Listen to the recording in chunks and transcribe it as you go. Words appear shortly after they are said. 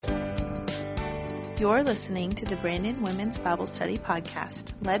You're listening to the Brandon Women's Bible Study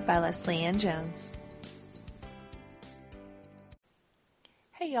Podcast, led by Leslie Ann Jones.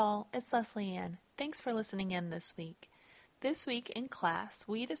 Hey y'all, it's Leslie Ann. Thanks for listening in this week. This week in class,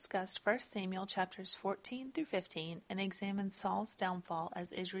 we discussed 1 Samuel chapters 14 through 15 and examined Saul's downfall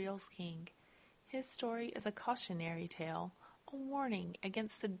as Israel's king. His story is a cautionary tale, a warning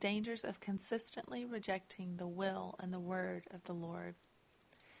against the dangers of consistently rejecting the will and the word of the Lord.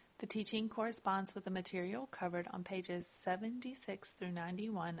 The teaching corresponds with the material covered on pages 76 through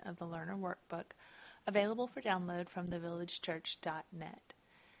 91 of the Learner Workbook, available for download from thevillagechurch.net.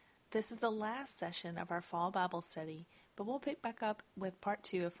 This is the last session of our fall Bible study, but we'll pick back up with part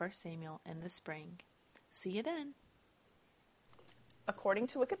 2 of 1 Samuel in the spring. See you then. According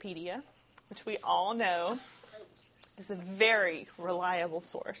to Wikipedia, which we all know is a very reliable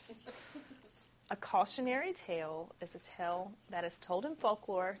source, a cautionary tale is a tale that is told in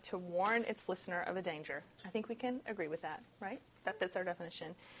folklore to warn its listener of a danger. I think we can agree with that, right? That fits our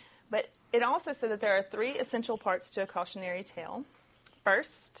definition. But it also said that there are 3 essential parts to a cautionary tale.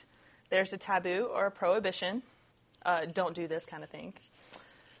 First, there's a taboo or a prohibition. Don't do this kind of thing.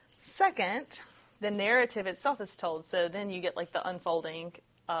 Second, the narrative itself is told. So then you get like the unfolding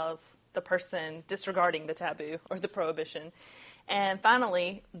of the person disregarding the taboo or the prohibition. And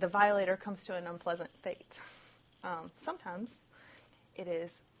finally, the violator comes to an unpleasant fate. Sometimes it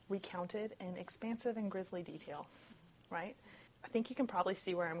is recounted in expansive and grisly detail, right? I think you can probably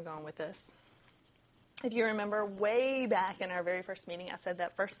see where I'm going with this. If you remember way back in our very first meeting, I said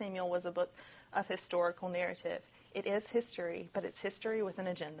that 1 Samuel was a book of historical narrative. It is history, but it's history with an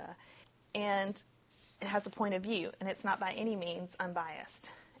agenda. And it has a point of view, and it's not by any means unbiased.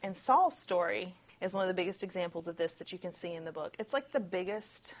 And Saul's story is one of the biggest examples of this that you can see in the book. It's like the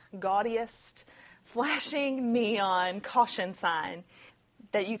biggest, gaudiest, flashing neon caution sign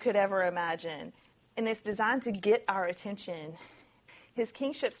that you could ever imagine. And it's designed to get our attention. His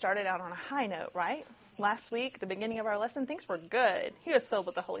kingship started out on a high note, right? Last week, the beginning of our lesson, things were good. He was filled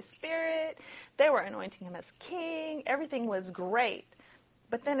with the Holy Spirit. They were anointing him as king. Everything was great.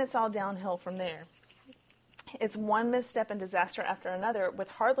 But then it's all downhill from there. It's one misstep and disaster after another with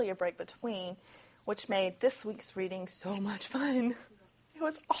hardly a break between, which made this week's reading so much fun. It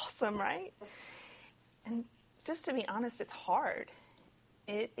was awesome, right? And just to be honest, it's hard.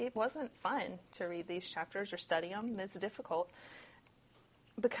 It wasn't fun to read these chapters or study them. It's difficult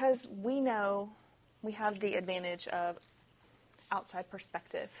because we know we have the advantage of outside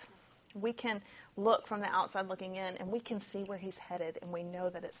perspective. We can look from the outside looking in, and we can see where he's headed, and we know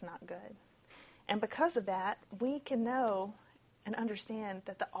that it's not good. And because of that, we can know and understand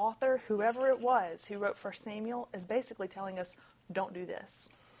that the author, whoever it was who wrote 1 Samuel, is basically telling us, don't do this.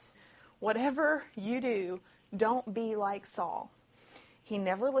 Whatever you do, don't be like Saul. He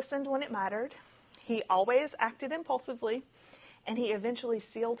never listened when it mattered. He always acted impulsively, and he eventually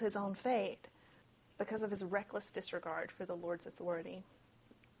sealed his own fate because of his reckless disregard for the Lord's authority.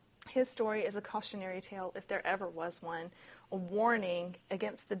 His story is a cautionary tale, if there ever was one, a warning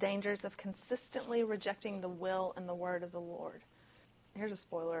against the dangers of consistently rejecting the will and the word of the Lord. Here's a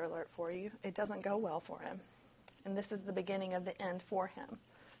spoiler alert for you. It doesn't go well for him. And this is the beginning of the end for him.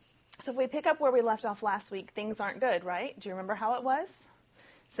 So if we pick up where we left off last week, things aren't good, right? Do you remember how it was?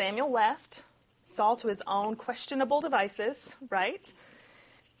 Samuel left Saul to his own questionable devices, right?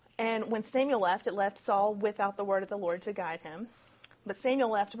 And when Samuel left, it left Saul without the word of the Lord to guide him. But Samuel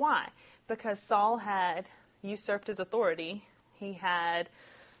left, why? Because Saul had usurped his authority. He had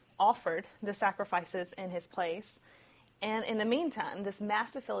offered the sacrifices in his place. And in the meantime, this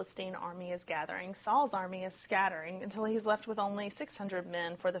massive Philistine army is gathering. Saul's army is scattering until he's left with only 600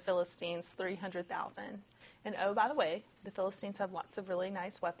 men for the Philistines' 300,000. And oh, by the way, the Philistines have lots of really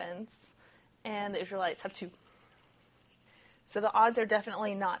nice weapons, and the Israelites have 2. So the odds are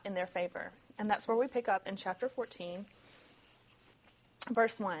definitely not in their favor. And that's where we pick up in chapter 14,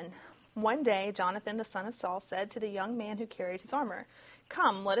 verse 1. One day, Jonathan, the son of Saul, said to the young man who carried his armor,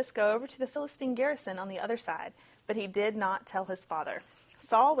 "Come, let us go over to the Philistine garrison on the other side." But he did not tell his father.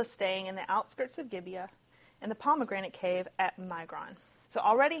 Saul was staying in the outskirts of Gibeah in the pomegranate cave at Migron. So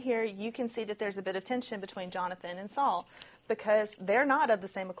already here you can see that there's a bit of tension between Jonathan and Saul because they're not of the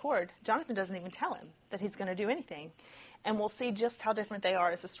same accord. Jonathan doesn't even tell him that he's going to do anything. And we'll see just how different they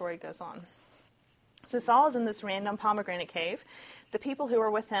are as the story goes on. So Saul is in this random pomegranate cave. The people who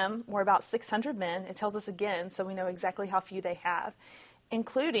were with him were about 600 men. It tells us again, so we know exactly how few they have,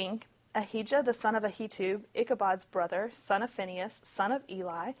 including Ahijah, the son of Ahitub, Ichabod's brother, son of Phinehas, son of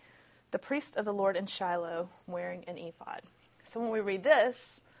Eli, the priest of the Lord in Shiloh, wearing an ephod. So when we read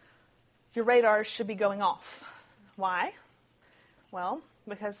this, your radars should be going off. Why? Well,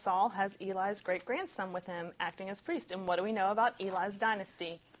 Because Saul has Eli's great-grandson with him acting as priest. And what do we know about Eli's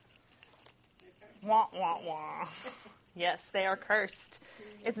dynasty? Wah, wah, wah. Yes, they are cursed.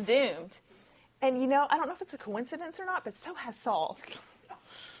 It's doomed. And I don't know if it's a coincidence or not, but so has Saul.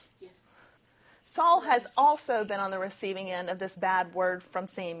 Saul has also been on the receiving end of this bad word from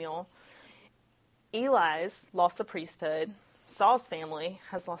Samuel. Eli's lost the priesthood. Saul's family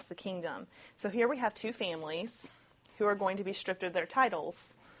has lost the kingdom. So here we have two families who are going to be stripped of their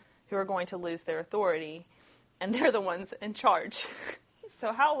titles, who are going to lose their authority, and they're the ones in charge.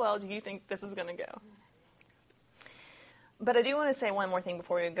 So how well do you think this is going to go? But I do want to say one more thing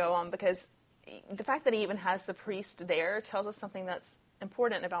before we go on, because the fact that he even has the priest there tells us something that's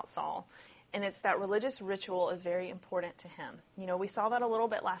important about Saul, and it's that religious ritual is very important to him. We saw that a little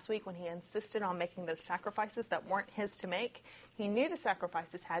bit last week when he insisted on making those sacrifices that weren't his to make. He knew the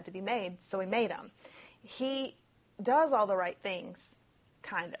sacrifices had to be made, so he made them. He does all the right things,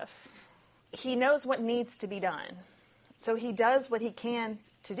 kind of. He knows what needs to be done, so he does what he can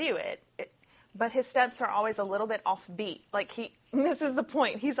to do it. But his steps are always a little bit offbeat. Like, he misses the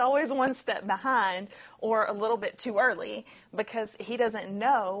point. He's always one step behind or a little bit too early because he doesn't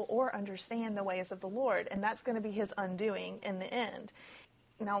know or understand the ways of the Lord. And that's going to be his undoing in the end.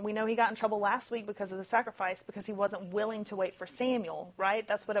 Now, we know he got in trouble last week because of the sacrifice because he wasn't willing to wait for Samuel, right?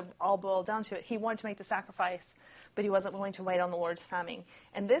 That's what it all boiled down to. He wanted to make the sacrifice, but he wasn't willing to wait on the Lord's timing.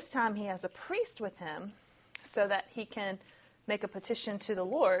 And this time he has a priest with him so that he can make a petition to the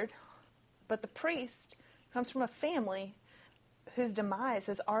Lord. But the priest comes from a family whose demise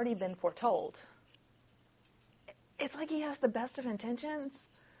has already been foretold. It's like he has the best of intentions,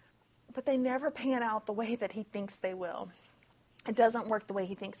 but they never pan out the way that he thinks they will. It doesn't work the way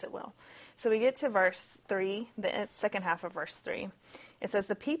he thinks it will. So we get to verse 3, the second half of verse 3. It says,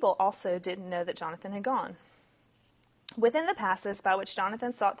 the people also didn't know that Jonathan had gone. Within the passes by which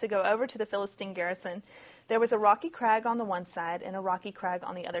Jonathan sought to go over to the Philistine garrison, there was a rocky crag on the one side and a rocky crag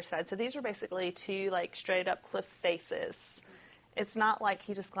on the other side. So these were basically two straight up cliff faces. It's not like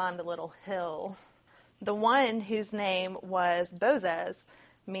he just climbed a little hill. The one whose name was Bozez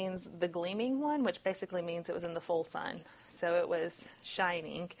means the gleaming one, which basically means it was in the full sun. So it was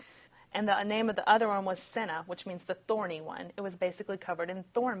shining. And the name of the other one was Senna, which means the thorny one. It was basically covered in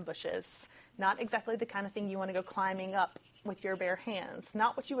thorn bushes. Not exactly the kind of thing you want to go climbing up with your bare hands.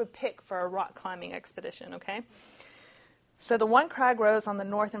 Not what you would pick for a rock climbing expedition, okay? So the one crag rose on the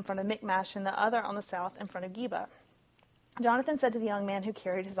north in front of Michmash and the other on the south in front of Geba. Jonathan said to the young man who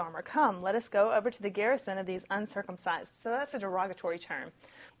carried his armor, come, let us go over to the garrison of these uncircumcised. So that's a derogatory term.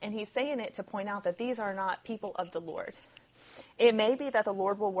 And he's saying it to point out that these are not people of the Lord. It may be that the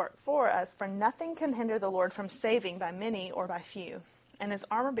Lord will work for us, for nothing can hinder the Lord from saving by many or by few. And his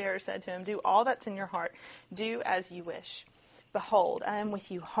armor-bearer said to him, do all that's in your heart. Do as you wish. Behold, I am with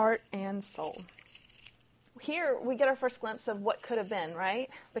you, heart and soul. Here we get our first glimpse of what could have been, right?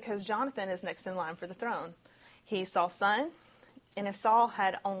 Because Jonathan is next in line for the throne. He's Saul's son, and if Saul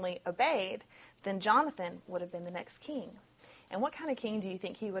had only obeyed, then Jonathan would have been the next king. And what kind of king do you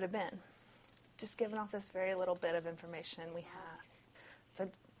think he would have been? Just giving off this very little bit of information we have. The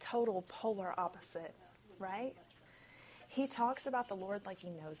total polar opposite, right? He talks about the Lord like he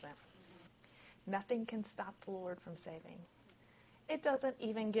knows him. Nothing can stop the Lord from saving. It doesn't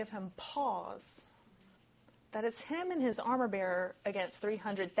even give him pause that it's him and his armor bearer against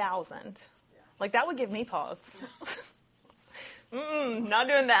 300,000. Like, that would give me pause. Not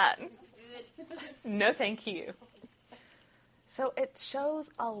doing that. No, thank you. So it shows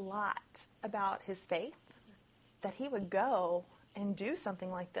a lot about his faith that he would go and do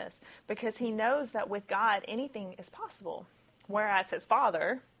something like this because he knows that with God, anything is possible. Whereas his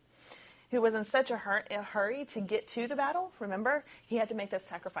father, who was in such a hurry to get to the battle, remember, he had to make those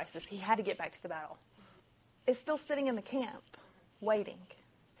sacrifices. He had to get back to the battle. Is still sitting in the camp, waiting.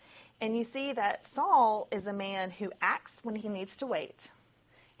 And you see that Saul is a man who acts when he needs to wait,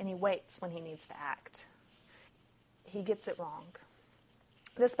 and he waits when he needs to act. He gets it wrong.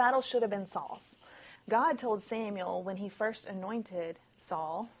 This battle should have been Saul's. God told Samuel when he first anointed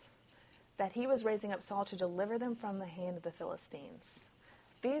Saul that he was raising up Saul to deliver them from the hand of the Philistines.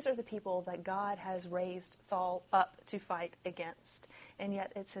 These are the people that God has raised Saul up to fight against. And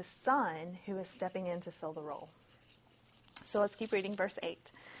yet it's his son who is stepping in to fill the role. So let's keep reading verse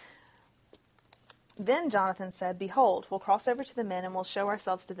 8. Then Jonathan said, behold, we'll cross over to the men and we'll show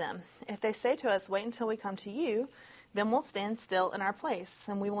ourselves to them. If they say to us, wait until we come to you, then we'll stand still in our place,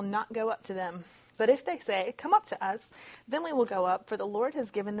 and we will not go up to them. But if they say, come up to us, then we will go up, for the Lord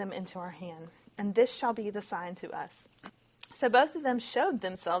has given them into our hand. And this shall be the sign to us. So both of them showed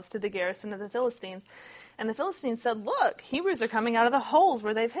themselves to the garrison of the Philistines. And the Philistines said, "Look, Hebrews are coming out of the holes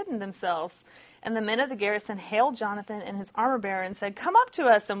where they've hidden themselves." And the men of the garrison hailed Jonathan and his armor bearer and said, "Come up to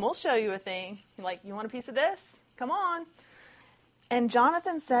us and we'll show you a thing." Like, you want a piece of this? Come on. And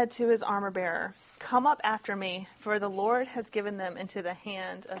Jonathan said to his armor bearer, "Come up after me, for the Lord has given them into the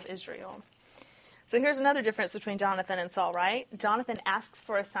hand of Israel." So here's another difference between Jonathan and Saul, right? Jonathan asks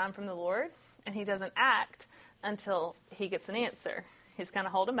for a sign from the Lord, and he doesn't act until he gets an answer. He's kind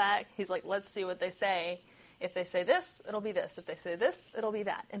of holding back. He's like, let's see what they say. If they say this, it'll be this. If they say this, it'll be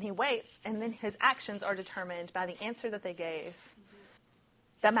that. And he waits, and then his actions are determined by the answer that they gave.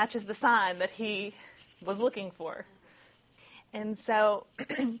 That matches the sign that he was looking for. And so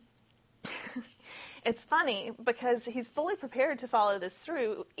it's funny because he's fully prepared to follow this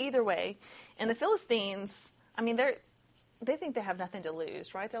through either way. And the Philistines, I mean, they think they have nothing to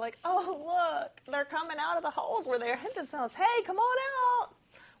lose, right? They're like, "Oh, look, they're coming out of the holes where they hid themselves. Hey, come on out.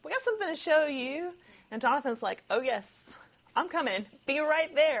 We got something to show you." And Jonathan's like, "Oh, yes, I'm coming. Be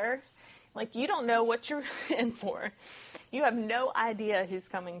right there." Like, you don't know what you're in for. You have no idea who's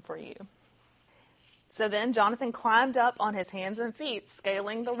coming for you. So then Jonathan climbed up on his hands and feet,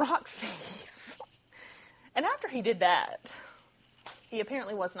 scaling the rock face. And after he did that, he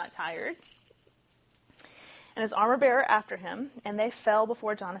apparently was not tired. And his armor bearer after him, and they fell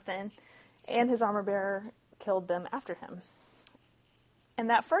before Jonathan, and his armor bearer killed them after him. And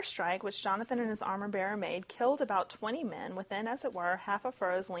that first strike, which Jonathan and his armor bearer made, killed about 20 men within, as it were, half a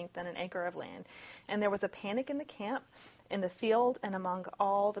furrow's length and an acre of land. And there was a panic in the camp, in the field, and among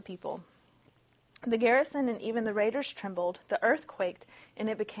all the people. The garrison and even the raiders trembled, the earth quaked, and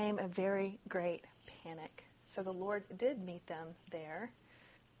it became a very great panic. So the Lord did meet them there,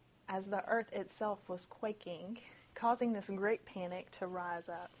 as the earth itself was quaking, causing this great panic to rise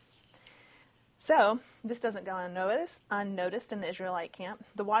up. So, this doesn't go unnoticed in the Israelite camp.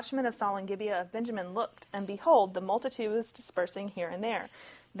 The watchmen of Saul and Gibeah of Benjamin looked, and behold, the multitude was dispersing here and there.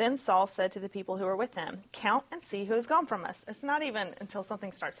 Then Saul said to the people who were with him, "Count and see who has gone from us." It's not even until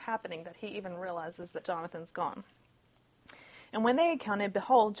something starts happening that he even realizes that Jonathan's gone. And when they had counted,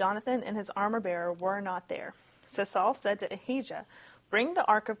 behold, Jonathan and his armor bearer were not there. So Saul said to Ahijah, "Bring the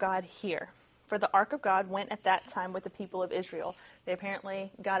ark of God here." For the ark of God went at that time with the people of Israel. They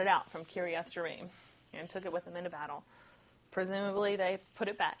apparently got it out from Kiriath Jearim and took it with them into battle. Presumably they put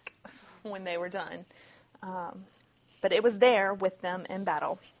it back when they were done. But it was there with them in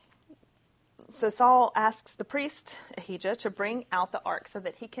battle. So Saul asks the priest, Ahijah, to bring out the ark so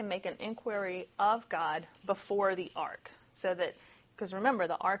that he can make an inquiry of God before the ark. So that, because remember,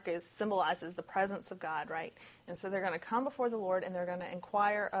 the ark symbolizes the presence of God, right? And so they're going to come before the Lord and they're going to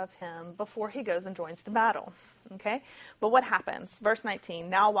inquire of him before he goes and joins the battle. Okay? But what happens? Verse 19,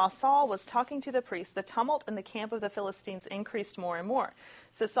 "Now while Saul was talking to the priest, the tumult in the camp of the Philistines increased more and more.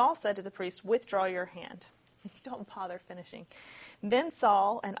 So Saul said to the priest, 'Withdraw your hand.'" Don't bother finishing. Then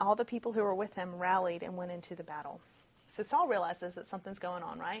Saul and all the people who were with him rallied and went into the battle. So Saul realizes that something's going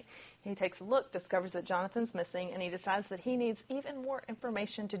on, right? He takes a look, discovers that Jonathan's missing, and he decides that he needs even more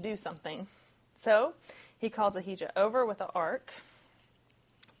information to do something. So he calls Ahijah over with the ark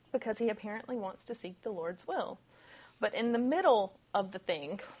because he apparently wants to seek the Lord's will. But in the middle of the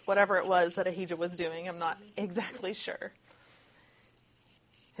thing, whatever it was that Ahijah was doing, I'm not exactly sure,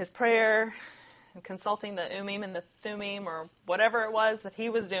 his prayer, and consulting the Urim and the Thummim, or whatever it was that he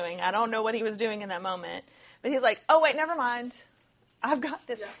was doing. I don't know what he was doing in that moment. But he's like, "Oh, wait, never mind. I've got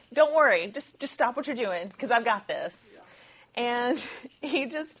this. Yeah. Don't worry. Just stop what you're doing, because I've got this." Yeah. And he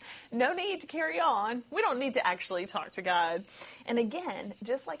just, no need to carry on. We don't need to actually talk to God. And again,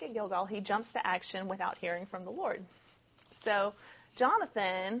 just like at Gilgal, he jumps to action without hearing from the Lord. So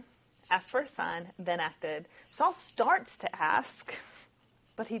Jonathan asked for a sign, then acted. Saul starts to ask,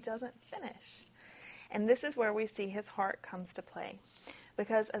 but he doesn't finish. And this is where we see his heart comes to play.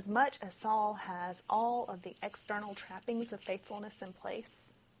 Because as much as Saul has all of the external trappings of faithfulness in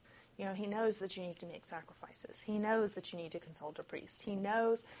place, he knows that you need to make sacrifices. He knows that you need to consult a priest. He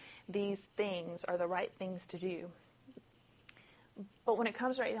knows these things are the right things to do. But when it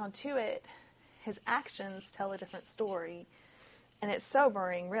comes right down to it, his actions tell a different story. And it's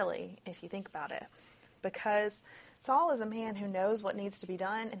sobering, really, if you think about it. Because Saul is a man who knows what needs to be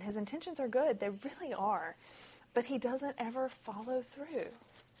done, and his intentions are good. They really are. But he doesn't ever follow through.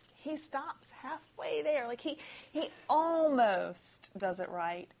 He stops halfway there. Like he almost does it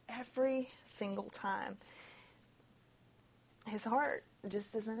right every single time. His heart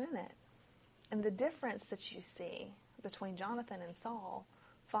just isn't in it. And the difference that you see between Jonathan and Saul,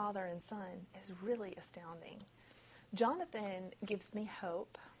 father and son, is really astounding. Jonathan gives me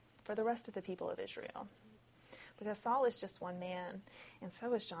hope for the rest of the people of Israel. Because Saul is just one man, and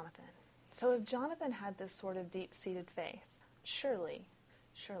so is Jonathan. So if Jonathan had this sort of deep-seated faith, surely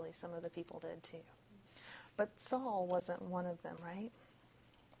some of the people did too. But Saul wasn't one of them, right?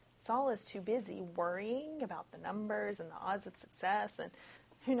 Saul is too busy worrying about the numbers and the odds of success and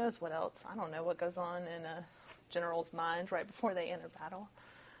who knows what else. I don't know what goes on in a general's mind right before they enter battle.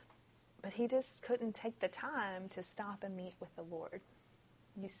 But he just couldn't take the time to stop and meet with the Lord.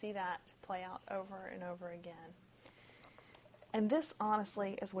 You see that play out over and over again. And this,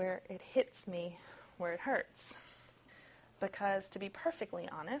 honestly, is where it hits me, where it hurts. Because, to be perfectly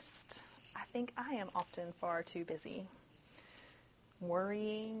honest, I think I am often far too busy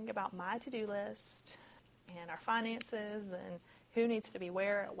worrying about my to-do list and our finances and who needs to be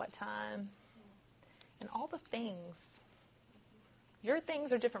where at what time and all the things. Your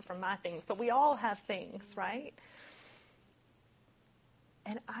things are different from my things, but we all have things, right?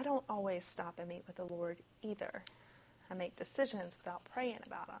 And I don't always stop and meet with the Lord either. I make decisions without praying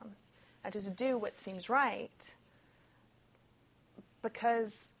about them. I just do what seems right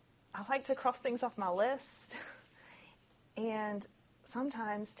because I like to cross things off my list. And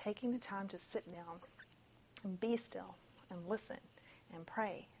sometimes taking the time to sit down and be still and listen and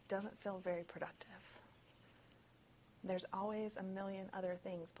pray doesn't feel very productive. There's always a million other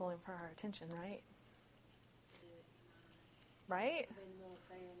things pulling for our attention, right? Right?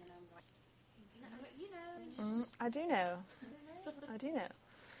 I do know.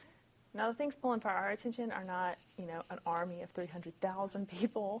 Now, the things pulling for our attention are not, an army of 300,000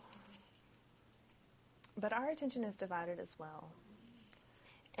 people. But our attention is divided as well.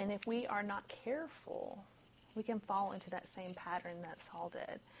 And if we are not careful, we can fall into that same pattern that Saul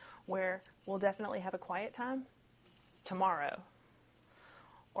did, where we'll definitely have a quiet time tomorrow.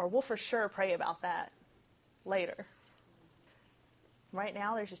 Or we'll for sure pray about that later. Right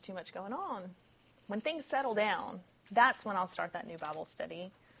now, there's just too much going on. When things settle down, that's when I'll start that new Bible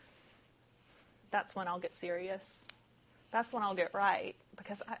study. That's when I'll get serious. That's when I'll get right.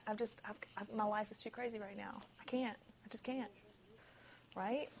 Because my life is too crazy right now. I just can't.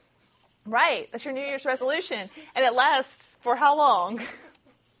 Right? Right. That's your New Year's resolution. And it lasts for how long?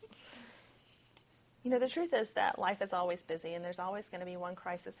 The truth is that life is always busy, and there's always going to be one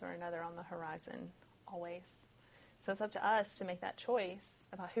crisis or another on the horizon. Always. So it's up to us to make that choice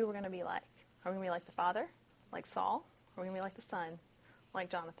about who we're going to be like. Are we going to be like the father, like Saul? Or are we going to be like the son, like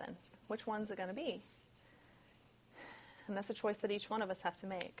Jonathan? Which one's it going to be? And that's a choice that each one of us have to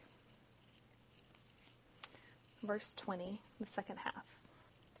make. Verse 20, the second half.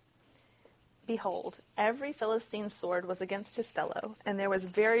 Behold, every Philistine's sword was against his fellow, and there was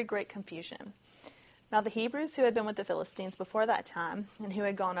very great confusion. Now the Hebrews who had been with the Philistines before that time, and who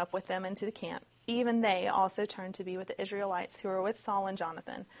had gone up with them into the camp, even they also turned to be with the Israelites who were with Saul and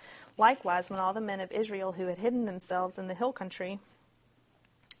Jonathan. Likewise, when all the men of Israel who had hidden themselves in the hill country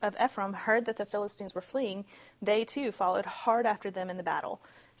of Ephraim heard that the Philistines were fleeing, they too followed hard after them in the battle.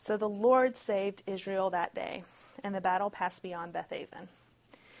 So the Lord saved Israel that day, and the battle passed beyond Bethaven.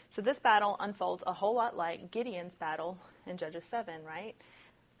 So this battle unfolds a whole lot like Gideon's battle in Judges 7, right?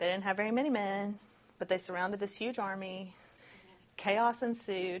 They didn't have very many men, but they surrounded this huge army. Chaos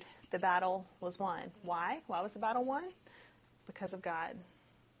ensued. The battle was won. Why? Why was the battle won? Because of God,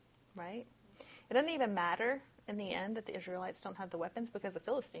 right? It doesn't even matter in the end that the Israelites don't have the weapons because the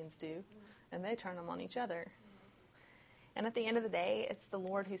Philistines do, and they turn them on each other. And at the end of the day, it's the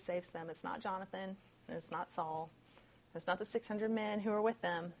Lord who saves them. It's not Jonathan, and it's not Saul. It's not the 600 men who are with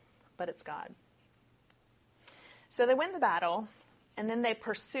them, but it's God. So they win the battle, and then they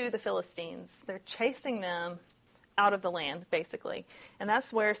pursue the Philistines. They're chasing them out of the land, basically. And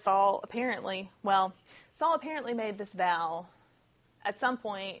that's where Saul apparently made this vow at some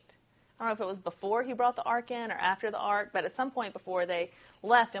point. I don't know if it was before he brought the ark in or after the ark, but at some point before they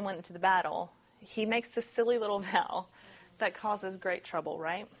left and went into the battle, he makes this silly little vow that causes great trouble,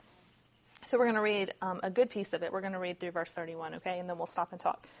 right? So we're going to read a good piece of it. We're going to read through verse 31, okay? And then we'll stop and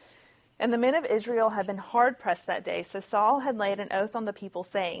talk. And the men of Israel had been hard-pressed that day, so Saul had laid an oath on the people,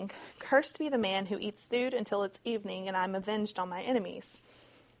 saying, "Cursed be the man who eats food until it's evening, and I'm avenged on my enemies."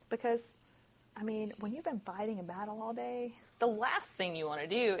 Because, when you've been fighting a battle all day, the last thing you want to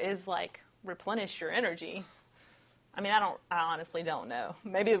do is, replenish your energy. I honestly don't know.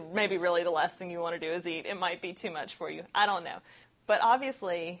 Maybe really the last thing you want to do is eat. It might be too much for you. I don't know. But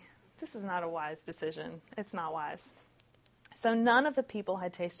obviously, this is not a wise decision. It's not wise. So none of the people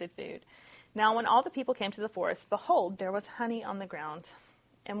had tasted food. Now when all the people came to the forest, behold, there was honey on the ground.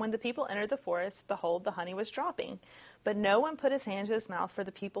 And when the people entered the forest, behold, the honey was dropping. But no one put his hand to his mouth, for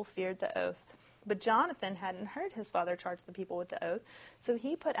the people feared the oath. But Jonathan hadn't heard his father charge the people with the oath, so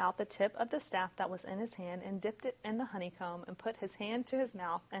he put out the tip of the staff that was in his hand and dipped it in the honeycomb and put his hand to his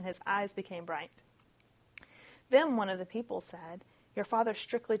mouth, and his eyes became bright. Then one of the people said, "Your father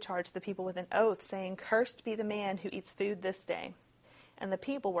strictly charged the people with an oath, saying, 'Cursed be the man who eats food this day.' And the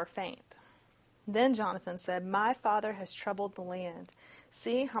people were faint. Then Jonathan said, 'My father has troubled the land.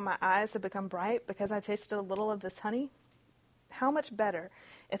 See how my eyes have become bright because I tasted a little of this honey? How much better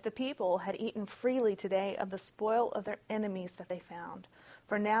if the people had eaten freely today of the spoil of their enemies that they found.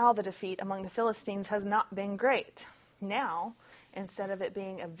 For now the defeat among the Philistines has not been great.' Now, instead of it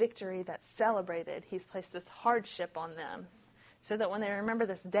being a victory that's celebrated, he's placed this hardship on them, so that when they remember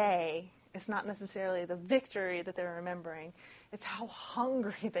this day, it's not necessarily the victory that they're remembering, it's how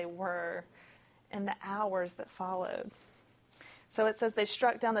hungry they were in the hours that followed. So it says they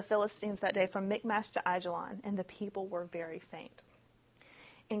struck down the Philistines that day from Michmash to Aijalon, and the people were very faint."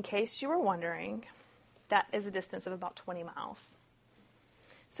 In case you were wondering, that is a distance of about 20 miles.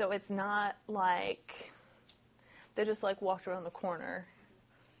 So it's not like they just walked around the corner.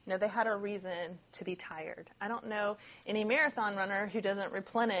 No, they had a reason to be tired. I don't know any marathon runner who doesn't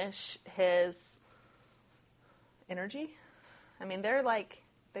replenish his energy. I mean,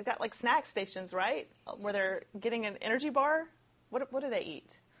 they've got snack stations, right? Where they're getting an energy bar. What do they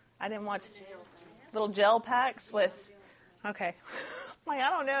eat? I didn't watch little gel packs with, okay. I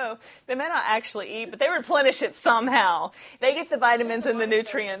don't know. They may not actually eat, but they replenish it somehow. They get the vitamins and the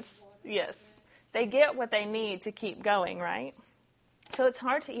nutrients. Yes. They get what they need to keep going, right? So it's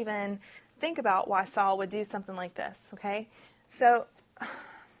hard to even think about why Saul would do something like this, okay? So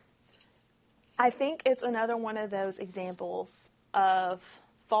I think it's another one of those examples of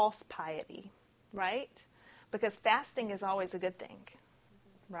false piety, right? Because fasting is always a good thing,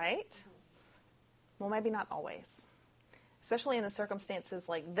 right? Well, maybe not always. Especially in the circumstances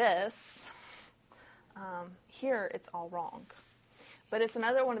like this, here it's all wrong. But it's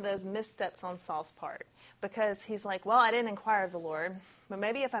another one of those missteps on Saul's part, because he's like, well, I didn't inquire of the Lord, but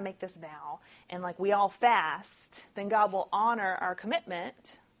maybe if I make this vow and we all fast, then God will honor our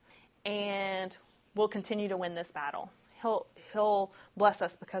commitment and we'll continue to win this battle. He'll bless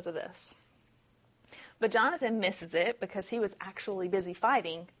us because of this. But Jonathan misses it because he was actually busy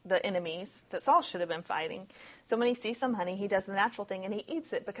fighting the enemies that Saul should have been fighting. So when he sees some honey, he does the natural thing and he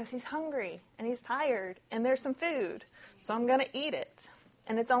eats it because he's hungry and he's tired and there's some food. So I'm going to eat it.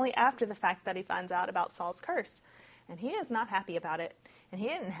 And it's only after the fact that he finds out about Saul's curse. And he is not happy about it. And he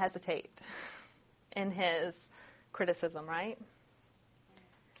didn't hesitate in his criticism, right?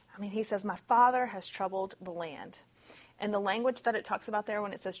 I mean, he says, "My father has troubled the land." And the language that it talks about there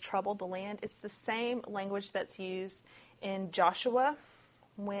when it says troubled the land, it's the same language that's used in Joshua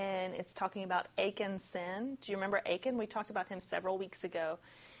when it's talking about Achan's sin. Do you remember Achan? We talked about him several weeks ago.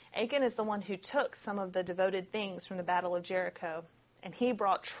 Achan is the one who took some of the devoted things from the Battle of Jericho, and he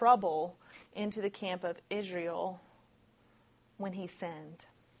brought trouble into the camp of Israel when he sinned.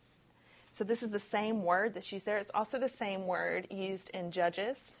 So this is the same word that's used there. It's also the same word used in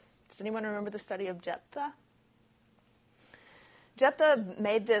Judges. Does anyone remember the study of Jephthah? Jephthah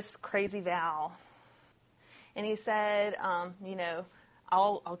made this crazy vow, and he said,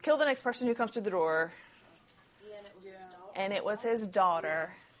 I'll kill the next person who comes through the door. And it was his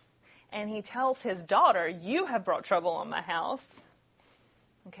daughter. And he tells his daughter, "You have brought trouble on my house."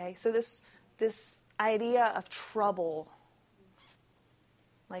 Okay, so this idea of trouble,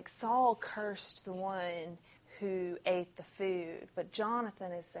 Saul cursed the one who ate the food, but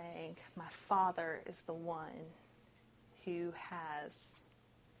Jonathan is saying, my father is the one who has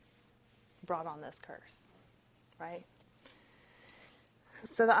brought on this curse, right?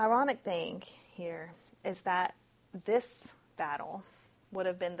 So the ironic thing here is that this battle would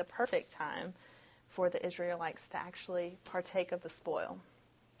have been the perfect time for the Israelites to actually partake of the spoil.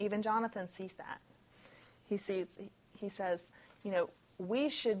 Even Jonathan sees that. He says, we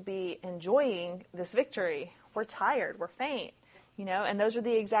should be enjoying this victory. We're tired, we're faint. And those are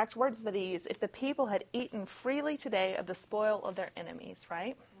the exact words that he used. If the people had eaten freely today of the spoil of their enemies,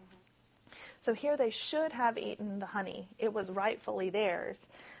 right? Mm-hmm. So here they should have eaten the honey. It was rightfully theirs.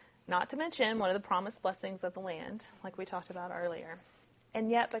 Not to mention one of the promised blessings of the land, like we talked about earlier. And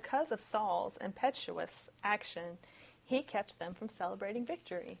yet, because of Saul's impetuous action, he kept them from celebrating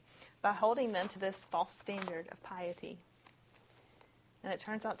victory by holding them to this false standard of piety. And it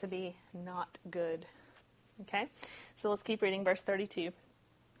turns out to be not good. Okay, so let's keep reading verse 32.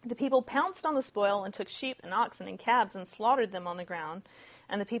 The people pounced on the spoil and took sheep and oxen and calves and slaughtered them on the ground,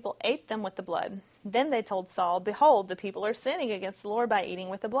 and the people ate them with the blood. Then they told Saul, "Behold, the people are sinning against the Lord by eating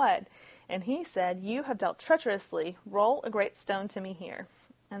with the blood." And he said, "You have dealt treacherously. Roll a great stone to me here."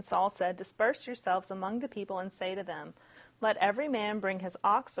 And Saul said, "Disperse yourselves among the people and say to them, let every man bring his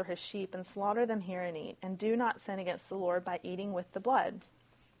ox or his sheep and slaughter them here and eat, and do not sin against the Lord by eating with the blood."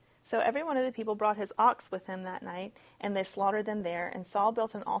 So every one of the people brought his ox with him that night, and they slaughtered them there, and Saul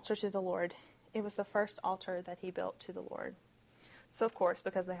built an altar to the Lord. It was the first altar that he built to the Lord. So of course,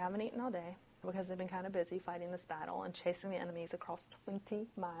 because they haven't eaten all day, because they've been kind of busy fighting this battle and chasing the enemies across 20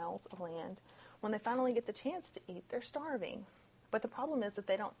 miles of land, when they finally get the chance to eat, they're starving. But the problem is that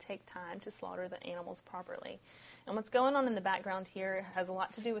they don't take time to slaughter the animals properly. And what's going on in the background here has a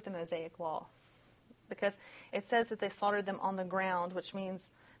lot to do with the Mosaic Law. Because it says that they slaughtered them on the ground, which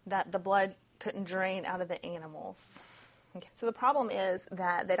means that the blood couldn't drain out of the animals. Okay. So the problem is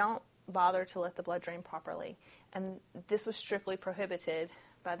that they don't bother to let the blood drain properly. And this was strictly prohibited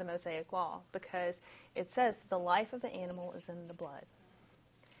by the Mosaic Law because it says the life of the animal is in the blood.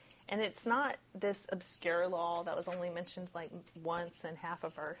 And it's not this obscure law that was only mentioned like once in half a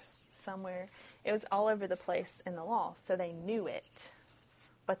verse somewhere. It was all over the place in the law, so they knew it.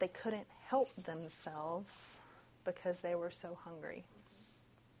 But they couldn't help themselves because they were so hungry.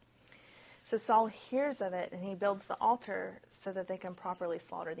 So Saul hears of it, and he builds the altar so that they can properly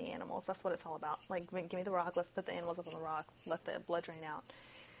slaughter the animals. That's what it's all about. Like, give me the rock, let's put the animals up on the rock, let the blood drain out,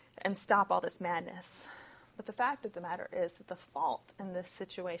 and stop all this madness. But the fact of the matter is that the fault in this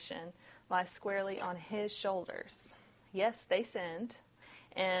situation lies squarely on his shoulders. Yes, they sinned,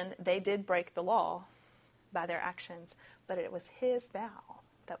 and they did break the law by their actions, but it was his vow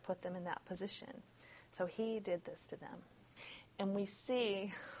that put them in that position. So he did this to them. And we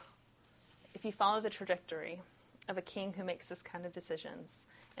see, if you follow the trajectory of a king who makes this kind of decisions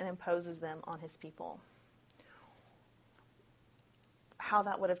and imposes them on his people, how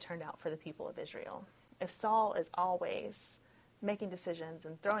that would have turned out for the people of Israel. If Saul is always making decisions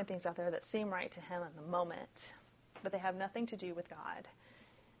and throwing things out there that seem right to him in the moment, but they have nothing to do with God,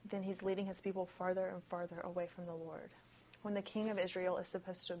 then he's leading his people farther and farther away from the Lord. When the king of Israel is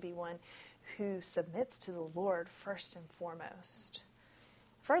supposed to be one who submits to the Lord first and foremost.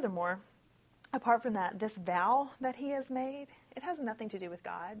 Furthermore, apart from that, this vow that he has made, it has nothing to do with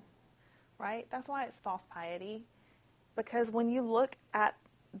God, right? That's why it's false piety. Because when you look at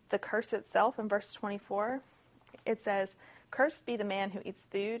the curse itself in verse 24, it says, "Cursed be the man who eats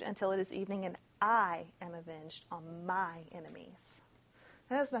food until it is evening, and I am avenged on my enemies."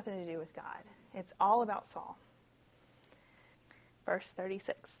 That has nothing to do with God. It's all about Saul. Verse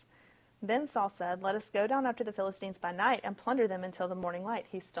 36. Then Saul said, "Let us go down after the Philistines by night and plunder them until the morning light."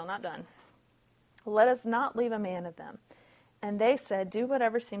 He's still not done. "Let us not leave a man of them." And they said, "Do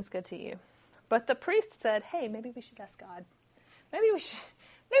whatever seems good to you." But the priest said, "Hey, maybe we should ask God. Maybe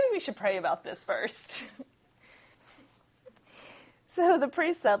we should pray about this first." So the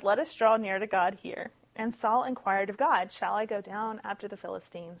priest said, "Let us draw near to God here." And Saul inquired of God, "Shall I go down after the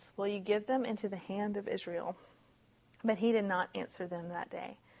Philistines? Will you give them into the hand of Israel?" But he did not answer them that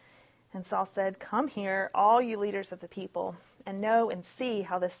day. And Saul said, "Come here, all you leaders of the people, and know and see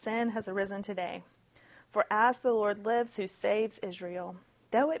how the sin has arisen today. For as the Lord lives who saves Israel,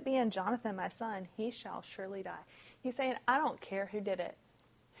 though it be in Jonathan my son, he shall surely die." He's saying, I don't care who did it.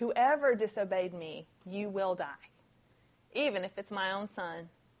 Whoever disobeyed me, you will die. Even if it's my own son,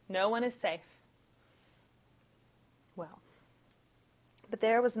 no one is safe. Well, but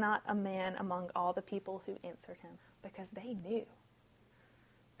there was not a man among all the people who answered him, because they knew.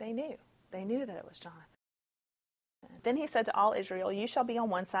 They knew that it was Jonathan. Then he said to all Israel, "You shall be on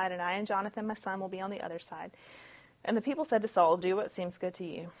one side, and I and Jonathan my son will be on the other side." And the people said to Saul, "Do what seems good to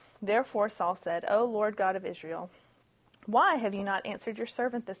you." Therefore Saul said, "O Lord God of Israel, why have you not answered your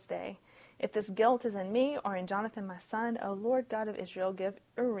servant this day? If this guilt is in me or in Jonathan my son, O Lord God of Israel, give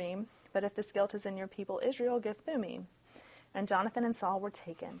Urim. But if this guilt is in your people Israel, give Thummim." And Jonathan and Saul were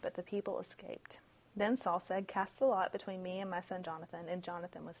taken, but the people escaped. Then Saul said, "Cast the lot between me and my son Jonathan." And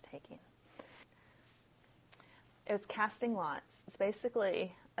Jonathan was taken. It was casting lots. It's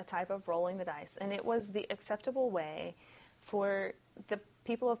basically a type of rolling the dice. And it was the acceptable way for the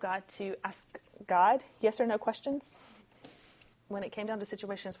people of God to ask God yes or no questions. When it came down to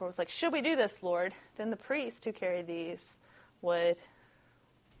situations where it was like, "Should we do this, Lord?" Then the priest who carried these would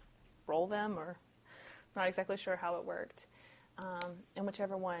roll them, or not exactly sure how it worked. And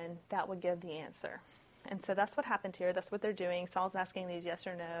whichever one, that would give the answer. And so that's what happened here. That's what they're doing. Saul's asking these yes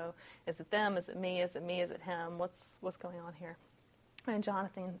or no. Is it them? Is it me? Is it me? Is it him? What's going on here? And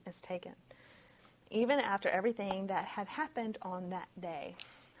Jonathan is taken. Even after everything that had happened on that day,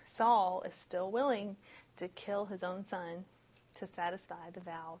 Saul is still willing to kill his own son to satisfy the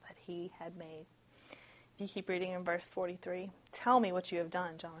vow that he had made. If you keep reading in verse 43, "Tell me what you have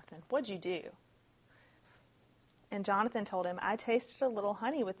done, Jonathan. What'd you do?" And Jonathan told him, I tasted a little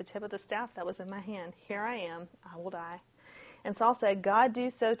honey with the tip of the staff that was in my hand. Here I am. I will die. And Saul said, God do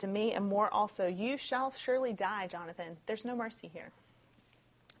so to me and more also. You shall surely die, Jonathan. There's no mercy here.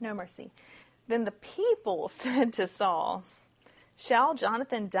 No mercy. Then the people said to Saul, shall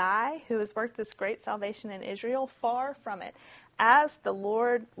Jonathan die, who has worked this great salvation in Israel? Far from it. As the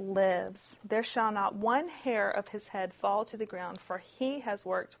Lord lives, there shall not one hair of his head fall to the ground, for he has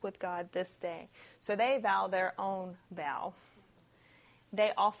worked with God this day. So they vow their own vow.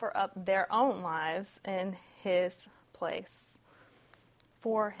 They offer up their own lives in his place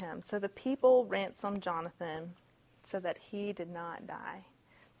for him. So the people ransomed Jonathan so that he did not die.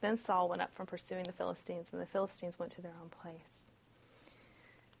 Then Saul went up from pursuing the Philistines, and the Philistines went to their own place.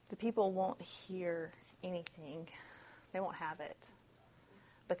 The people won't hear anything. They won't have it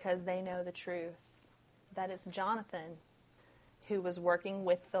because they know the truth. That it's Jonathan who was working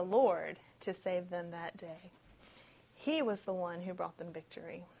with the Lord to save them that day. He was the one who brought them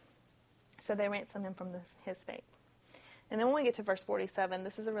victory. So they ransomed him from his fate. And then when we get to verse 47,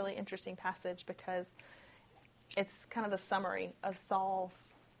 this is a really interesting passage because it's kind of a summary of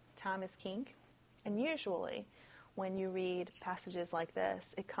Saul's time as king. And usually when you read passages like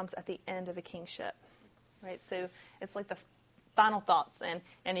this, it comes at the end of a kingship. Right, so it's like the final thoughts,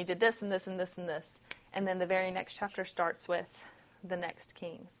 and he did this and this and this and this. And then the very next chapter starts with the next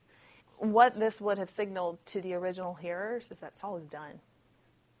kings. What this would have signaled to the original hearers is that Saul is done.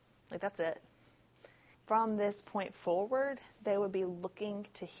 Like, that's it. From this point forward, they would be looking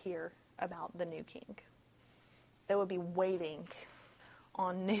to hear about the new king. They would be waiting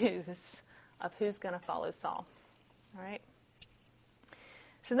on news of who's going to follow Saul. All right?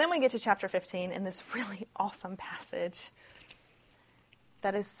 So then we get to chapter 15 in this really awesome passage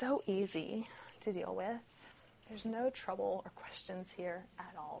that is so easy to deal with. There's no trouble or questions here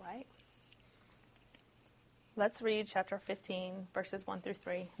at all, right? Let's read chapter 15, verses 1 through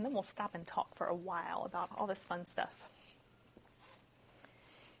 3, and then we'll stop and talk for a while about all this fun stuff.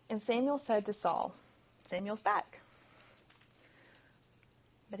 And Samuel said to Saul, Samuel's back.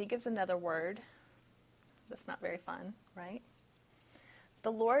 But he gives another word that's not very fun, right?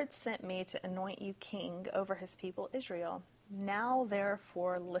 The Lord sent me to anoint you king over his people Israel. Now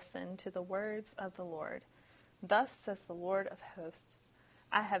therefore listen to the words of the Lord. Thus says the Lord of hosts,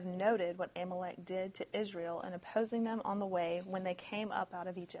 I have noted what Amalek did to Israel in opposing them on the way when they came up out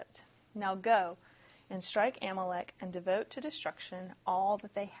of Egypt. Now go and strike Amalek and devote to destruction all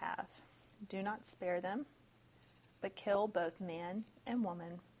that they have. Do not spare them, but kill both man and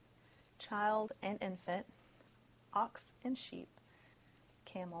woman, child and infant, ox and sheep,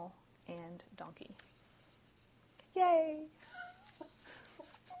 camel and donkey. Yay!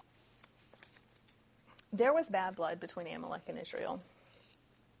 There was bad blood between Amalek and Israel.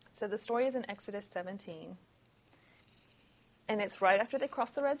 So the story is in Exodus 17. And it's right after they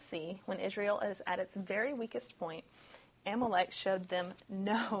crossed the Red Sea, when Israel is at its very weakest point. Amalek showed them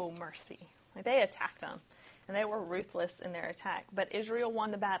no mercy. Like, they attacked them, and they were ruthless in their attack. But Israel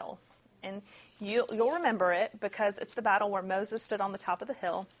won the battle. And you'll remember it because it's the battle where Moses stood on the top of the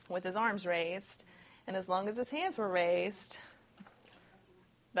hill with his arms raised. And as long as his hands were raised,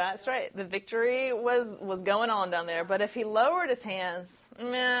 that's right, the victory was going on down there. But if he lowered his hands,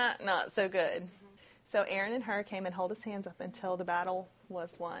 not so good. So Aaron and Hur came and held his hands up until the battle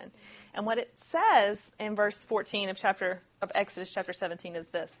was won. And what it says in verse 14 of Exodus chapter 17 is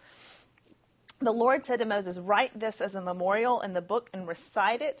this. The Lord said to Moses, write this as a memorial in the book and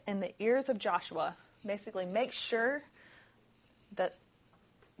recite it in the ears of Joshua. Basically, make sure that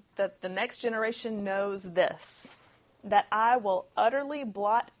the next generation knows this, that I will utterly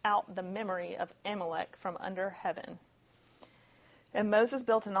blot out the memory of Amalek from under heaven. And Moses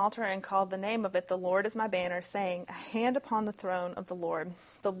built an altar and called the name of it, The Lord is my banner, saying, a hand upon the throne of the Lord.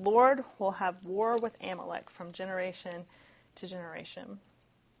 The Lord will have war with Amalek from generation to generation.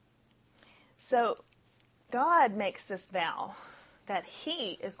 So God makes this vow that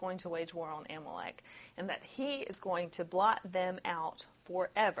he is going to wage war on Amalek and that he is going to blot them out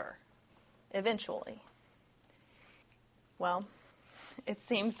forever, eventually. Well, it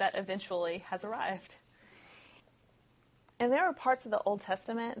seems that eventually has arrived. And there are parts of the Old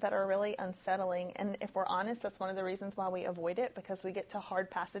Testament that are really unsettling. And if we're honest, that's one of the reasons why we avoid it, because we get to hard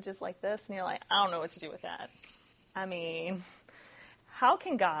passages like this and you're like, I don't know what to do with that. I mean, how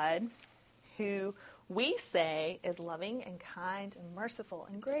can God, who we say is loving and kind and merciful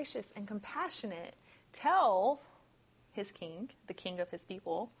and gracious and compassionate, tell his king, the king of his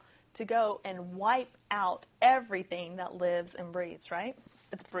people, to go and wipe out everything that lives and breathes, right?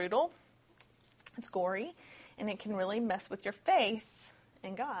 It's brutal, it's gory, and it can really mess with your faith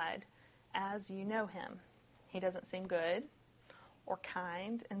in God as you know him. He doesn't seem good or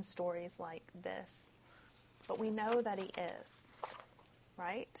kind in stories like this. But we know that he is,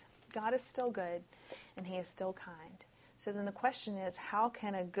 right? God is still good, and he is still kind. So then the question is, how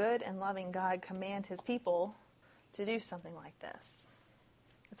can a good and loving God command his people to do something like this?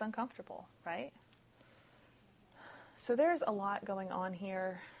 It's uncomfortable, right? So there's a lot going on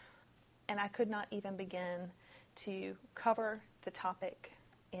here, and I could not even begin to cover the topic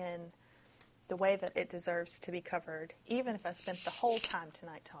in the way that it deserves to be covered, even if I spent the whole time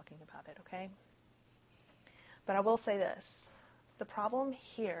tonight talking about it, okay? But I will say this. The problem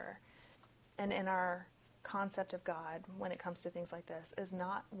here, and in our concept of God when it comes to things like this, is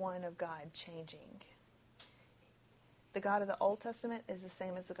not one of God changing. The God of the Old Testament is the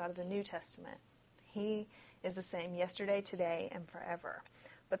same as the God of the New Testament. He is the same yesterday, today, and forever.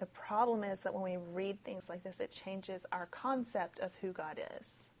 But the problem is that when we read things like this, it changes our concept of who God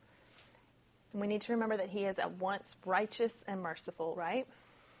is. And we need to remember that he is at once righteous and merciful, right?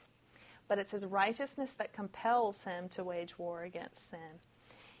 But it's his righteousness that compels him to wage war against sin.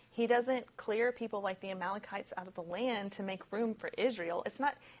 He doesn't clear people like the Amalekites out of the land to make room for Israel. It's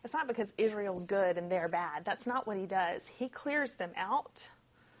not because Israel's good and they're bad. That's not what he does. He clears them out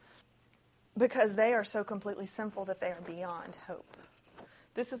because they are so completely sinful that they are beyond hope.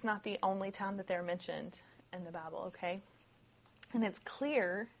 This is not the only time that they're mentioned in the Bible, okay? And it's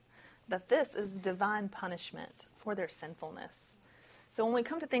clear that this is divine punishment for their sinfulness. So when we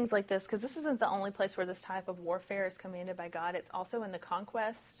come to things like this, because this isn't the only place where this type of warfare is commanded by God, it's also in the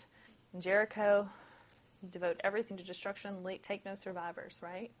conquest. In Jericho, devote everything to destruction, take no survivors,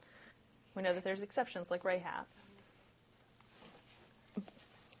 right? We know that there's exceptions like Rahab.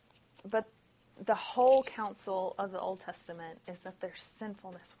 But the whole counsel of the Old Testament is that their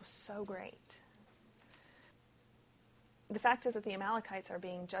sinfulness was so great. The fact is that the Amalekites are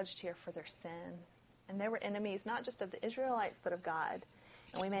being judged here for their sin. And they were enemies not just of the Israelites, but of God.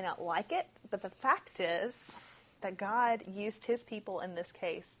 And we may not like it, but the fact is that God used his people in this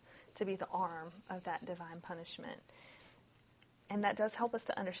case to be the arm of that divine punishment. And that does help us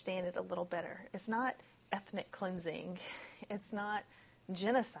to understand it a little better. It's not ethnic cleansing. It's not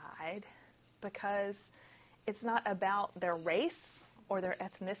genocide, because it's not about their race or their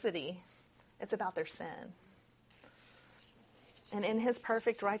ethnicity. It's about their sin. And in his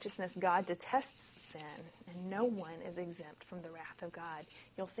perfect righteousness, God detests sin, and no one is exempt from the wrath of God.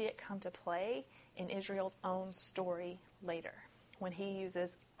 You'll see it come to play in Israel's own story later, when he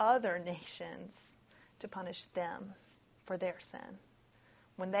uses other nations to punish them for their sin,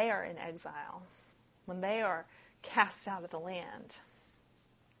 when they are in exile, when they are cast out of the land.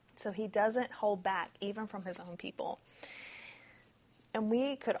 So he doesn't hold back even from his own people. And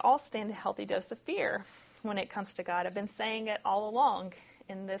we could all stand a healthy dose of fear when it comes to God. I've been saying it all along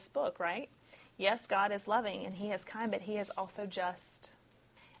in this book, right? Yes, God is loving and he is kind, but he is also just.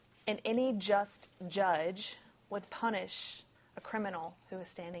 And any just judge would punish a criminal who is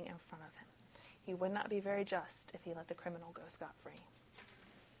standing in front of him. He would not be very just if he let the criminal go scot-free.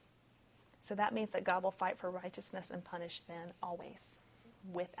 So that means that God will fight for righteousness and punish sin always,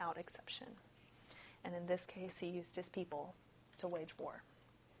 without exception. And in this case, he used his people to wage war.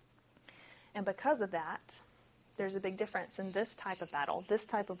 And because of that, there's a big difference in this type of battle, this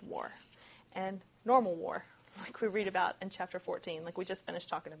type of war, and normal war, like we read about in chapter 14, like we just finished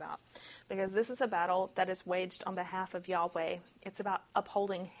talking about. Because this is a battle that is waged on behalf of Yahweh. It's about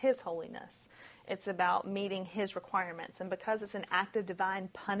upholding his holiness. It's about meeting his requirements. And because it's an act of divine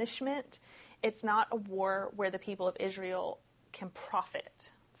punishment, it's not a war where the people of Israel can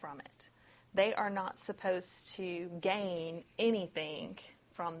profit from it. They are not supposed to gain anything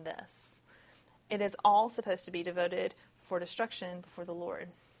from this. It is all supposed to be devoted for destruction before the Lord.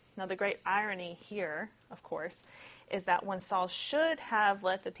 Now, the great irony here, of course, is that when Saul should have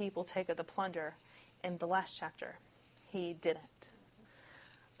let the people take of the plunder in the last chapter, he didn't.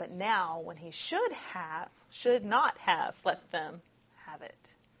 But now, when he should not have let them have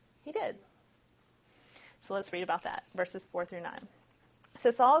it, he did. So let's read about that, verses 4 through 9.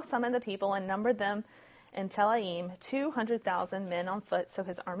 So Saul summoned the people and numbered them in Telaim, 200,000 men on foot, so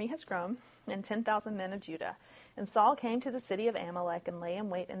his army has grown, and 10,000 men of Judah. And Saul came to the city of Amalek and lay in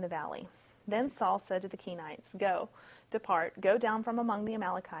wait in the valley. Then Saul said to the Kenites, "Go, depart, go down from among the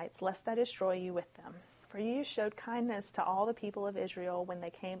Amalekites, lest I destroy you with them. For you showed kindness to all the people of Israel when they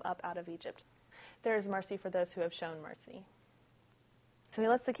came up out of Egypt. There is mercy for those who have shown mercy." So he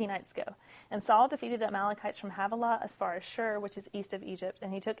lets the Kenites go. And Saul defeated the Amalekites from Havilah as far as Shur, which is east of Egypt.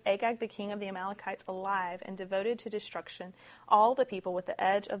 And he took Agag, the king of the Amalekites, alive and devoted to destruction all the people with the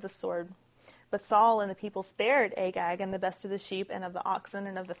edge of the sword. But Saul and the people spared Agag and the best of the sheep and of the oxen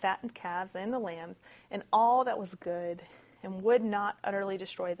and of the fattened calves and the lambs and all that was good, and would not utterly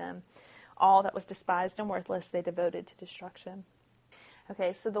destroy them. All that was despised and worthless they devoted to destruction.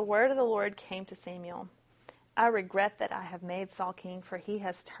 Okay, so the word of the Lord came to Samuel. I regret that I have made Saul king, for he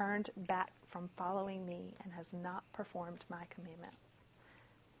has turned back from following me and has not performed my commandments.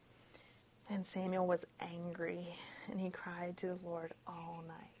 And Samuel was angry, and he cried to the Lord all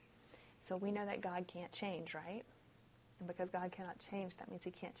night. So we know that God can't change, right? And because God cannot change, that means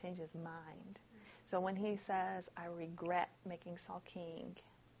he can't change his mind. So when he says, I regret making Saul king,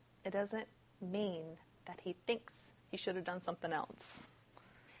 it doesn't mean that he thinks he should have done something else.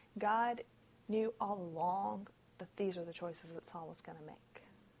 God knew all along that these are the choices that Saul was going to make.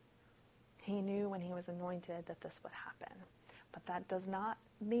 He knew when he was anointed that this would happen. But that does not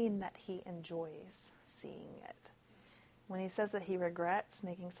mean that he enjoys seeing it. When he says that he regrets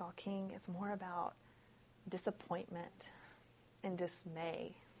making Saul king, it's more about disappointment and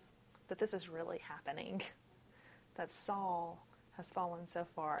dismay that this is really happening, that Saul has fallen so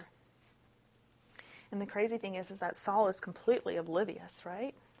far. And the crazy thing is that Saul is completely oblivious,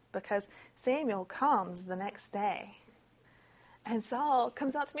 right? Because Samuel comes the next day, and Saul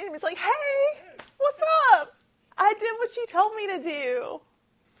comes out to meet him. He's like, hey, what's up? I did what you told me to do.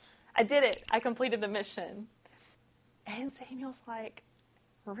 I did it. I completed the mission. And Samuel's like,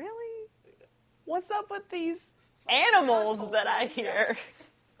 really? What's up with these animals that I hear?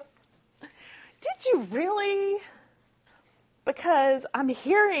 Did you really? Because I'm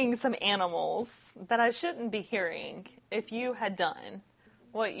hearing some animals that I shouldn't be hearing if you had done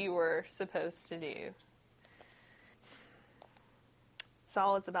what you were supposed to do.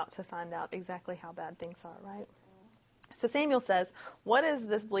 Saul is about to find out exactly how bad things are, right? So Samuel says, what is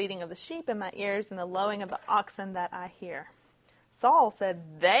this bleating of the sheep in my ears and the lowing of the oxen that I hear? Saul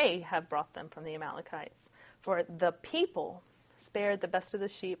said, they have brought them from the Amalekites, for the people spared the best of the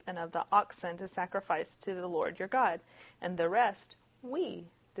sheep and of the oxen to sacrifice to the Lord your God, and the rest we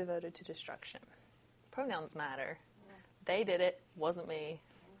devoted to destruction. Pronouns matter. They did it, wasn't me.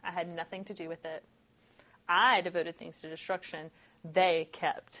 I had nothing to do with it. I devoted things to destruction. They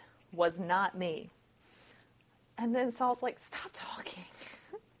kept. Was not me. And then Saul's like, stop talking.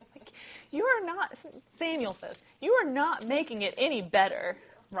 Like, you are not, Samuel says, you are not making it any better,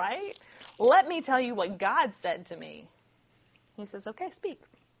 right? Let me tell you what God said to me. He says, okay, speak.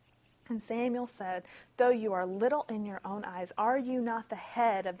 And Samuel said, though you are little in your own eyes, are you not the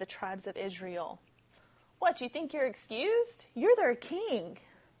head of the tribes of Israel? What, you think you're excused? You're their king.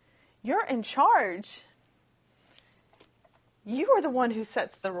 You're in charge. You are the one who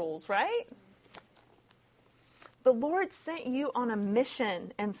sets the rules, right? The Lord sent you on a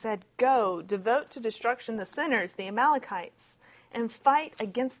mission and said, go, devote to destruction the sinners, the Amalekites, and fight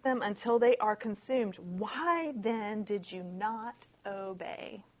against them until they are consumed. Why then did you not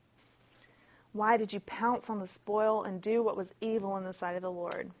obey? Why did you pounce on the spoil and do what was evil in the sight of the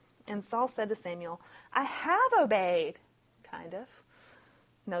Lord? And Saul said to Samuel, I have obeyed. Kind of.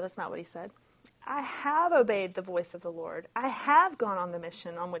 No, that's not what he said. I have obeyed the voice of the Lord. I have gone on the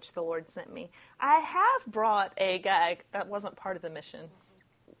mission on which the Lord sent me. I have brought Agag. That wasn't part of the mission.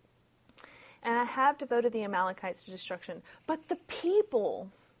 And I have devoted the Amalekites to destruction. But the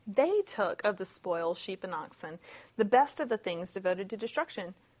people, they took of the spoil, sheep and oxen, the best of the things devoted to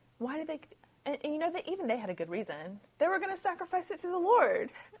destruction. Why did they... And you know, that even they had a good reason. They were going to sacrifice it to the Lord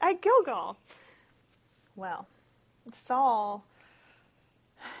at Gilgal. Well, Saul,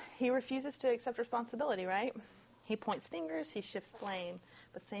 he refuses to accept responsibility, right? He points fingers, he shifts blame,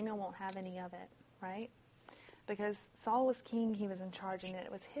 but Samuel won't have any of it, right? Because Saul was king, he was in charge, and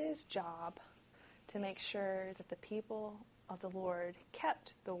it was his job to make sure that the people of the Lord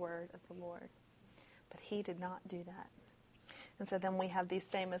kept the word of the Lord. But he did not do that. And so then we have these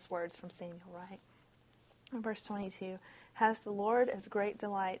famous words from Samuel, right? In verse 22, has the Lord as great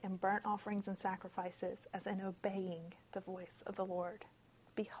delight in burnt offerings and sacrifices as in obeying the voice of the Lord?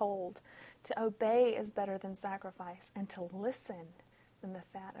 Behold, to obey is better than sacrifice, and to listen than the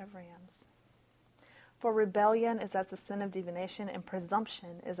fat of rams. For rebellion is as the sin of divination, and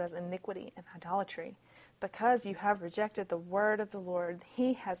presumption is as iniquity and idolatry. Because you have rejected the word of the Lord,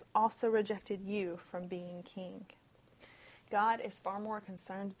 he has also rejected you from being king. God is far more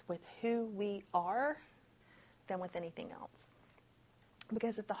concerned with who we are than with anything else.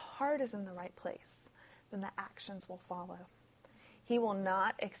 Because if the heart is in the right place, then the actions will follow. He will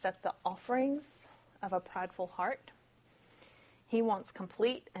not accept the offerings of a prideful heart. He wants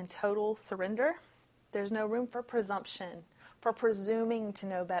complete and total surrender. There's no room for presumption, for presuming to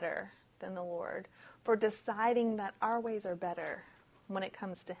know better than the Lord, for deciding that our ways are better when it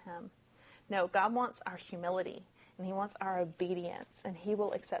comes to him. No, God wants our humility, and he wants our obedience, and he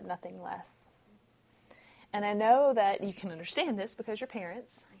will accept nothing less. And I know that you can understand this because you're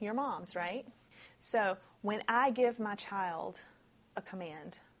parents, you're moms, right? So when I give my child a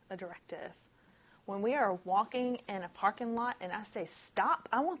command, a directive, when we are walking in a parking lot and I say stop,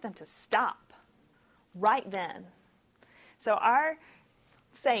 I want them to stop right then. So our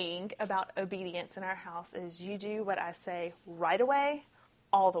saying about obedience in our house is you do what I say right away,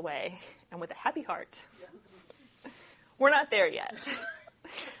 all the way, and with a happy heart. We're not there yet.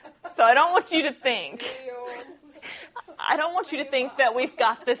 So I don't want you to think that we've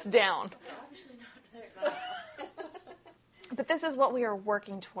got this down. But this is what we are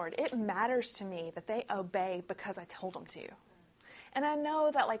working toward. It matters to me that they obey because I told them to. And I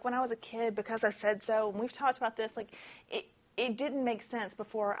know that, like, when I was a kid, because I said so, and we've talked about this, like, it didn't make sense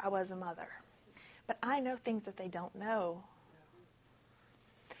before I was a mother. But I know things that they don't know.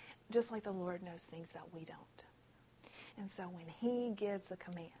 Just like the Lord knows things that we don't. And so when he gives a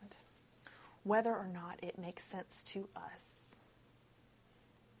command, whether or not it makes sense to us,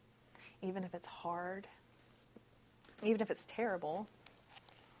 even if it's hard, even if it's terrible,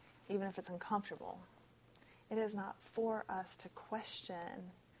 even if it's uncomfortable, it is not for us to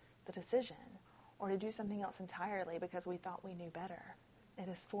question the decision or to do something else entirely because we thought we knew better. It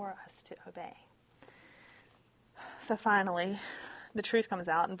is for us to obey. So finally, the truth comes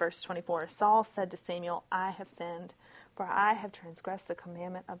out in verse 24. Saul said to Samuel, I have sinned, for I have transgressed the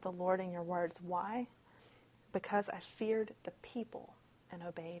commandment of the Lord in your words. Why? Because I feared the people and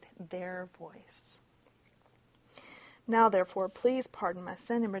obeyed their voice. Now, therefore, please pardon my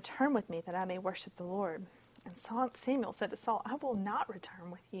sin and return with me that I may worship the Lord. And Samuel said to Saul, I will not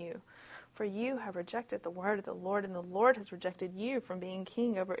return with you, for you have rejected the word of the Lord, and the Lord has rejected you from being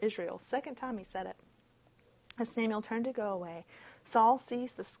king over Israel. Second time he said it. As Samuel turned to go away, Saul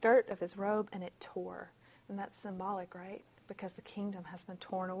seized the skirt of his robe, and it tore. And that's symbolic, right? Because the kingdom has been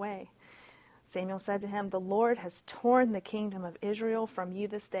torn away. Samuel said to him, the Lord has torn the kingdom of Israel from you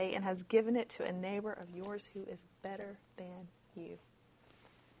this day and has given it to a neighbor of yours who is better than you.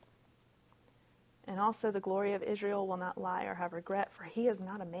 And also the glory of Israel will not lie or have regret, for he is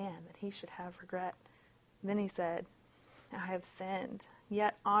not a man that he should have regret. Then he said, I have sinned,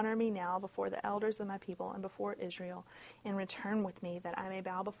 yet honor me now before the elders of my people and before Israel, and return with me that I may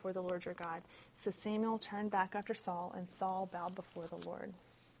bow before the Lord your God. So Samuel turned back after Saul, and Saul bowed before the Lord.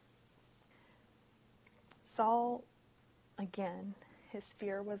 Saul, again, his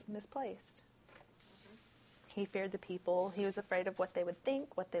fear was misplaced. He feared the people. He was afraid of what they would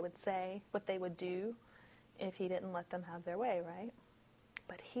think, what they would say, what they would do if he didn't let them have their way, right?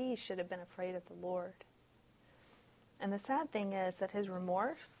 But he should have been afraid of the Lord. And the sad thing is that his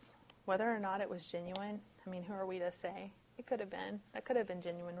remorse, whether or not it was genuine, I mean, who are we to say? It could have been. That could have been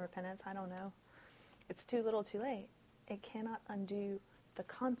genuine repentance. I don't know. It's too little too late. It cannot undo the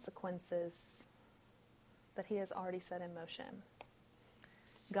consequences that he has already set in motion.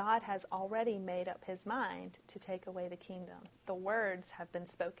 God has already made up his mind to take away the kingdom. The words have been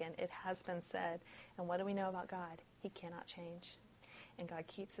spoken. It has been said. And what do we know about God? He cannot change. And God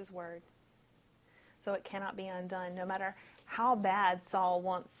keeps his word. So it cannot be undone. No matter how bad Saul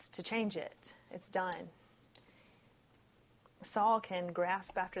wants to change it, it's done. Saul can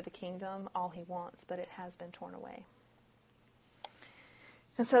grasp after the kingdom all he wants, but it has been torn away.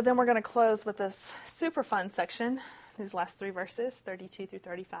 And so then we're going to close with this super fun section, these last 3 verses, 32 through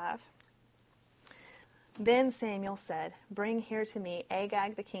 35. Then Samuel said, bring here to me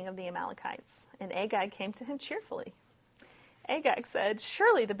Agag, the king of the Amalekites. And Agag came to him cheerfully. Agag said,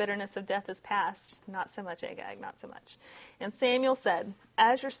 surely the bitterness of death is past. Not so much, Agag, not so much. And Samuel said,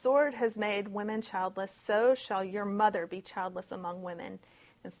 as your sword has made women childless, so shall your mother be childless among women.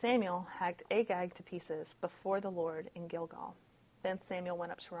 And Samuel hacked Agag to pieces before the Lord in Gilgal. Then Samuel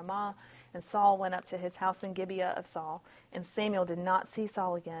went up to Ramah, and Saul went up to his house in Gibeah of Saul. And Samuel did not see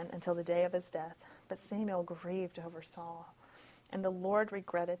Saul again until the day of his death. But Samuel grieved over Saul, and the Lord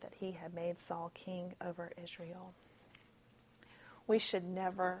regretted that he had made Saul king over Israel. We should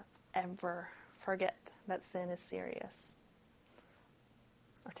never, ever forget that sin is serious,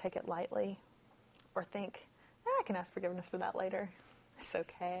 or take it lightly, or think, I can ask forgiveness for that later. It's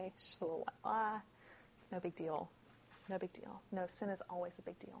okay. It's just a little it's no big deal. No big deal. No, sin is always a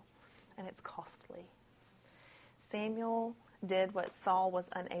big deal, and it's costly. Samuel did what Saul was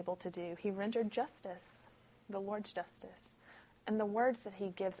unable to do. He rendered justice, the Lord's justice. And the words that he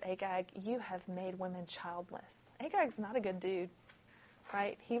gives Agag, you have made women childless. Agag's not a good dude,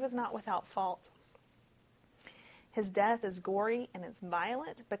 right? He was not without fault. His death is gory and it's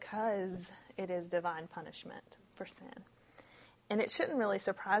violent because it is divine punishment for sin. And it shouldn't really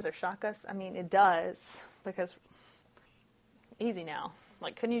surprise or shock us. I mean, it does, because easy now.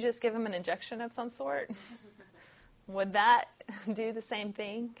 Like, couldn't you just give him an injection of some sort? Would that do the same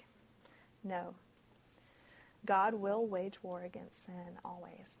thing? No. God will wage war against sin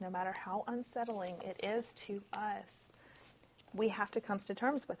always, no matter how unsettling it is to us. We have to come to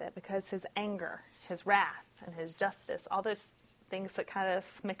terms with it, because his anger, his wrath, and his justice, all those things that kind of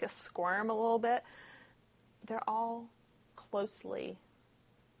make us squirm a little bit, they're all closely,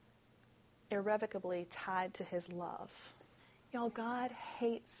 irrevocably tied to his love. Y'all, God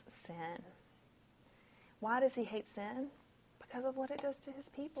hates sin. Why does he hate sin? Because of what it does to his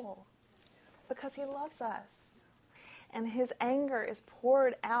people. Because he loves us. And his anger is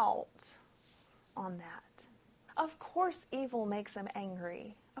poured out on that. Of course evil makes him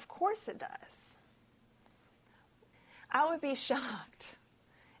angry. Of course it does. I would be shocked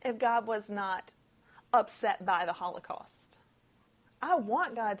if God was not upset by the Holocaust. I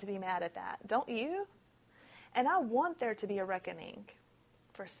want God to be mad at that, don't you? And I want there to be a reckoning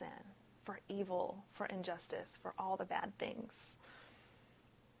for sin, for evil, for injustice, for all the bad things.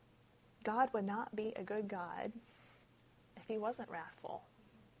 God would not be a good God if he wasn't wrathful.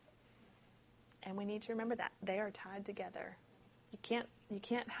 And we need to remember that. They are tied together. You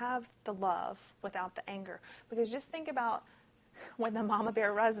can't have the love without the anger. Because just think about when the mama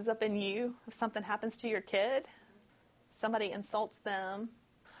bear rises up in you, if something happens to your kid, somebody insults them,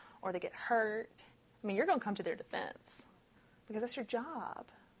 or they get hurt. I mean, you're going to come to their defense, because that's your job.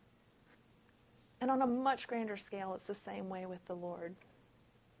 And on a much grander scale, it's the same way with the Lord.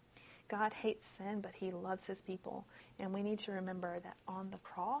 God hates sin, but he loves his people. And we need to remember that on the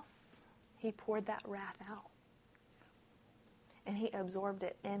cross, he poured that wrath out. And he absorbed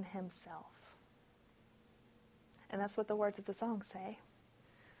it in himself. And that's what the words of the song say.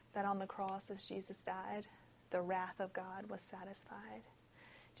 That on the cross, as Jesus died, the wrath of God was satisfied.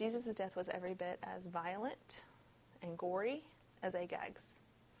 Jesus' death was every bit as violent and gory as Agag's.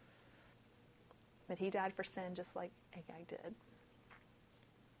 But he died for sin just like Agag did.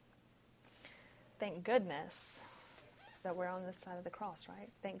 Thank goodness that we're on this side of the cross, right?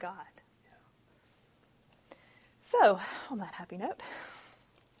 Thank God. So, on that happy note,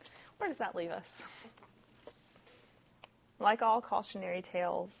 where does that leave us? Like all cautionary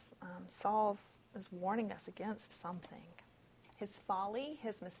tales, Saul is warning us against something. His folly,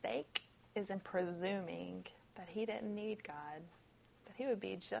 his mistake, is in presuming that he didn't need God, that he would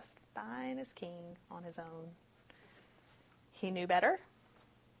be just fine as king on his own. He knew better.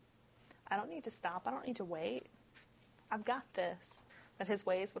 I don't need to stop. I don't need to wait. I've got this. That his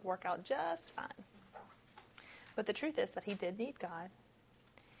ways would work out just fine. But the truth is that he did need God,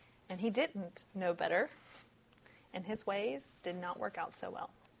 and he didn't know better, and his ways did not work out so well.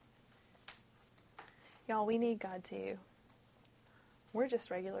 Y'all, we need God too. We're just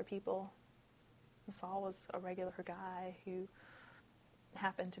regular people. Saul was a regular guy who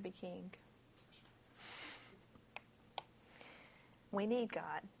happened to be king. We need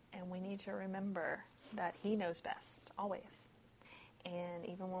God, and we need to remember that he knows best, always. And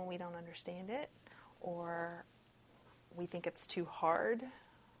even when we don't understand it, or we think it's too hard,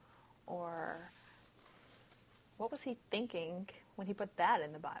 or what was he thinking when he put that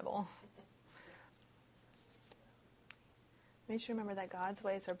in the Bible? We need to remember that God's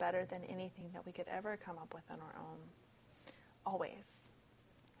ways are better than anything that we could ever come up with on our own. Always.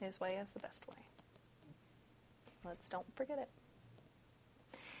 His way is the best way. Let's don't forget it.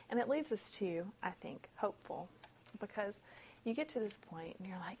 And it leaves us too, I think, hopeful, because you get to this point and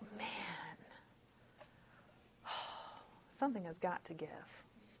you're like, man, something has got to give.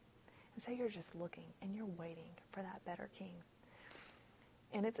 And so you're just looking and you're waiting for that better king.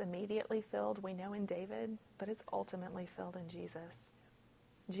 And it's immediately filled, we know, in David, but it's ultimately filled in Jesus.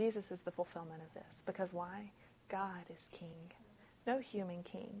 Jesus is the fulfillment of this. Because why? God is king. No human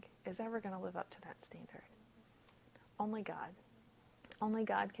king is ever going to live up to that standard. Only God. Only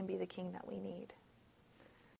God can be the king that we need.